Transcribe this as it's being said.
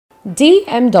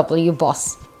DMW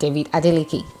boss David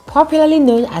Adeleke, popularly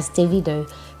known as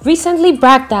Davido, recently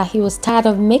bragged that he was tired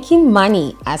of making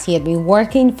money as he had been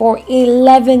working for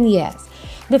 11 years.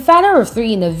 The father of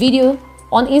three in a video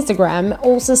on Instagram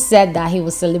also said that he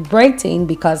was celebrating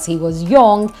because he was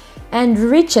young and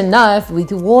rich enough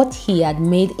with what he had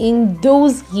made in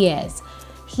those years.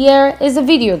 Here is a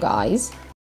video, guys.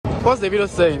 What's the video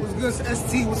saying? What's good?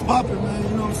 ST, what's poppin', man? You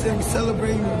know what I'm saying? We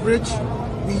celebrating, we rich,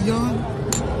 we young.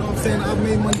 You know what I'm saying? I've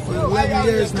made money for 11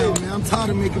 years now, man. I'm tired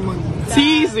of making money.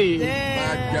 Teasy.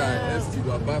 Bad guy, ST,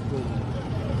 we're back home.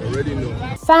 Already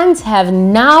know. Fans have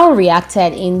now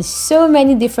reacted in so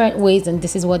many different ways, and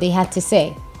this is what they had to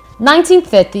say.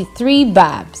 1933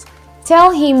 Babs.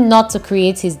 Tell him not to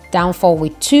create his downfall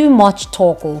with too much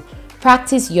talk.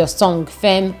 Practice your song,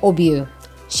 Fem Obio.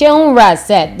 Sheon Raz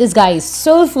said, this guy is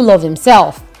so full of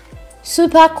himself.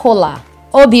 Super Cola.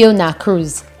 Obio na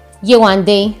cruise.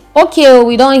 Yewande. Okay,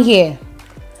 we don't hear.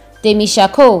 Demi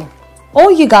Shako. Oh,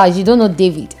 you guys, you don't know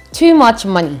David. Too much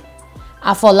money.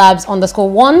 Afolabs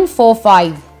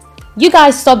 _145. You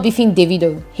guys stop beefing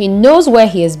Davido. He knows where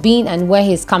he has been and where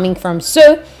he's coming from.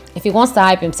 So, if he wants to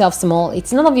hype himself small,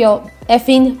 it's none of your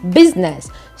effing business.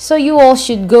 So you all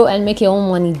should go and make your own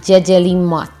money jejely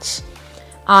much.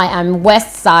 I am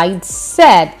West Side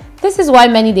said, this is why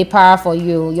many they para for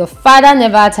you. Your father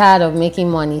never tired of making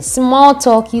money. Small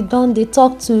talk, you don't they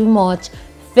talk too much.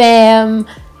 Fam,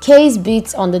 Case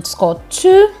Beats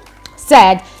 _2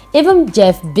 said, even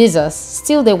Jeff Bezos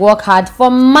still they work hard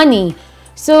for money.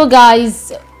 So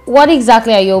guys, what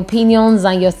exactly are your opinions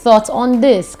and your thoughts on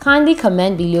this? Kindly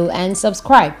comment below and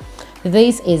subscribe.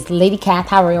 This is Lady Cat,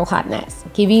 her royal hotness,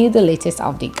 giving you the latest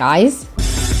update, guys.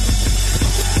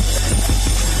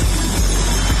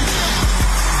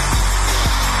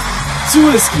 Too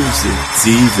exclusive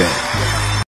TV.